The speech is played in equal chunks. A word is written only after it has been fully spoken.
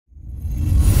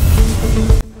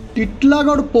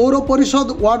टिटलागढ़ पौर परिषद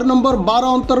ward number 12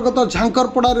 अंतर्गत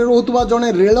झांकरपड़ा रोहुवा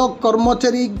जड़े रेल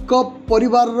कर्मचारी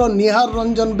परिवार निहार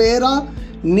रंजन बेहेरा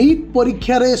नीट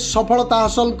परीक्षा रे सफलता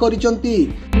हासिल करिसंती।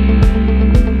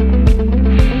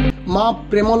 माँ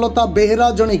प्रेमलता बेहेरा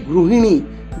जड़े गृहिणी,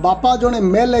 बापा जड़े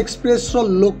mail express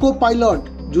loco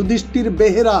pilot Yudhishthir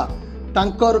Behera,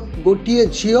 तांकर गोटिए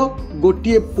झियो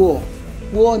गोटिए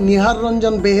पुओ निहार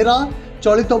रंजन बेहेरा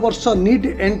चलित वर्ष नीट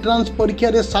एंट्रांस परीक्षा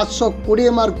रे 720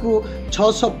 मार्क रु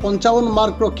 655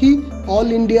 मार्क रखी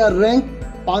ऑल इंडिया रैंक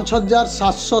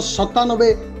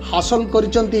 5797 हासिल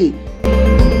करिसंती।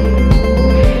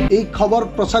 এই खबर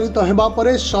प्रसारित हेबा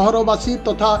परे सहरवासी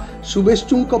तथा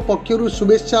शुभेच्छुक पक्षरु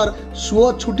शुभेच्छार सुओ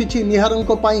छुटिछि निहारंक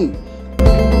पाई।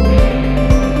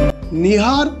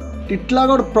 निहार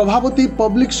टिटलागढ़ प्रभावती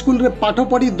पब्लिक स्कूल रे पाठ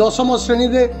पढ़ी 10म श्रेणी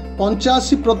रे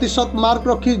 85% मार्क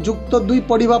रखी युक्त 2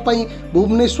 पढ़िबा पई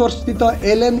भुवनेश्वर स्थित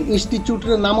एलएन इंस्टीट्यूट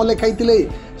रे नाम लेखाइतिले।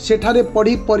 सेठारे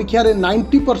पढ़ी परीक्षा रे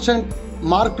 90%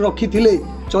 मार्क रखिथिले।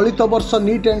 चलित वर्ष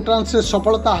नीट एंट्रांस रे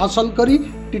सफलता हासिल करी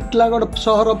टिटलागढ़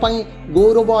सहर पई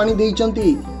गौरव आनी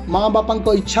देइचंती। माँ बापा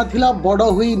को इच्छा थिला बड़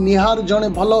हुई निहार जड़े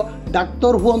भल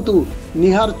डाक्तर हुंतु।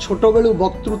 निहार छोट बेलू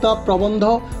वक्तृता, प्रबंध,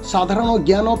 साधारण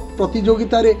ज्ञान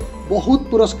प्रतियोगिता रे बहुत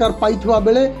पुरस्कार पाइथुआ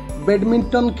बेले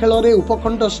बैडमिंटन खेल रे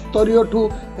उपखंड स्तरीय ठू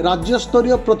राज्य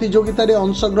स्तरीय प्रतियोगिता रे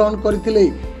अंशग्रहण करथिले।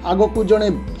 आगकू जड़े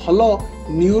भल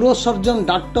न्यूरोसर्जन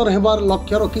डाक्टर हेबार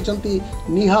लक्ष्य रखिचंती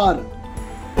निहार।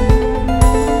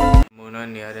 मोना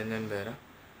निहार रंजन बेहरा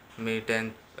मैं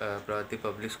 10th प्रभावती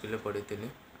पब्लिक स्कूल पढ़ी थी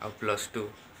आ +2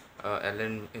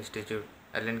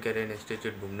 एलन कैरियर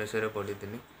इंस्टीट्यूट भुवनेश्वर पढ़ी थी।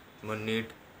 मो नीट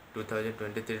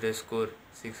 2023 रे स्कोर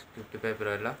 655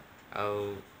 रहा आउ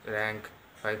रैंक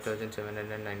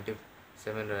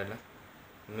 5797 रहा।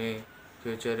 मैं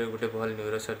फ्यूचर रे गोटे भल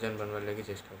न्यूरोसर्जन बनवार लगी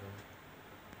चेष्टा कर।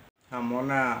 हाँ, मो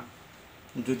ना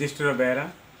युधिष्ठिर बेहरा,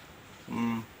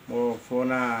 मो फो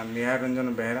ना निहार रंजन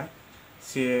बेहरा।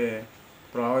 सी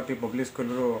प्रभावती पब्लिक स्कूल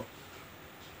रो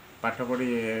पाठ पढ़ी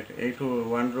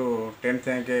 1 ରୁ 10th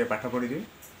जाके पाठ पढ़ी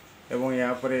एवं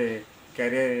यहाँ पर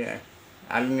कैरियर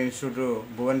आलिन इंस्टीट्यूट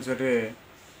भुवनेश्वर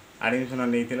आडमिशन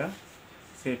नहीं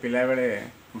से पिला बेले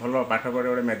भल पाठ पढ़े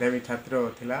गोटे मेधावी छात्र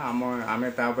थिला। आमे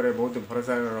तापर बहुत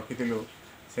भरोसा रखी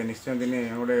से निश्चय दिने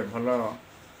गोटे भल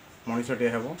मनीषटे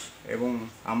हेब एवं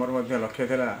आमर मध्य लक्ष्य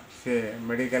थिला से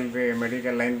मेडिकल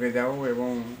लाइन रे जाऊ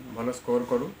एवं भल स्कोर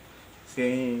करू। से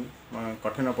ही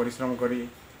कठिन परिश्रम करी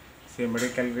से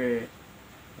मेडिकल रे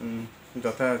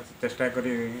जथा चेष्टा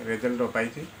करी रिजल्ट पाई।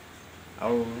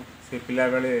 आउ से पिला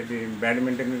बेले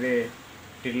बैडमिंटन रे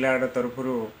टिटलागढ़ तरफ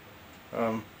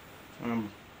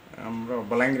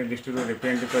बलांगीर डिस्ट्रिक्ट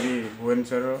रिप्रेजेंट करी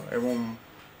भुवनेश्वर एवं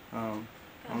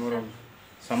आमर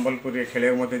संबलपुर रे खेले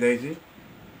मते जाइछि।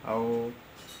 आउ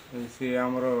से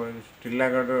आमर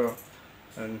टिटलागढ़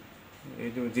ये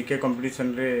जो जीके कंपटीशन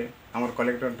रे आमर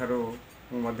कलेक्टर ठारो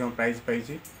मध्य प्राइज पाई।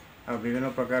 आ विभिन्न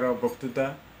प्रकार वक्तृता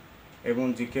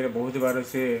एवं जीके रे बहुत बार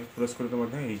से पुरस्कृत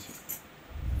मध्य होइछि।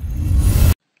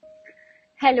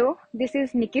 Hello, this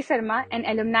is Nikki Sharma, an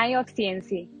alumni of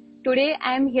CNC. Today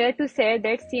I am here to say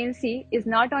that CNC is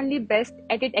not only best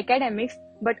at its academics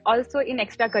but also in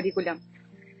extracurriculum.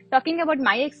 Talking about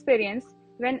my experience,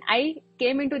 when I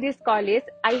came into this college,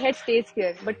 I had stage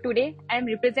fear, but today I am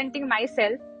representing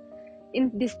myself in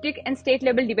district and state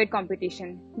level debate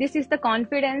competition. This is the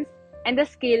confidence and the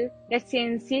skill that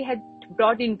CNC had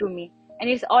brought into me, and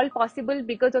it's all possible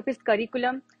because of its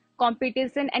curriculum,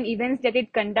 competition and events that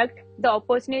it conduct, the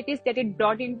opportunities that it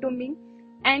brought into me,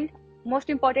 and most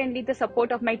importantly the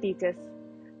support of my teachers.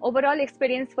 Overall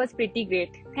experience was pretty great.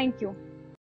 Thank you.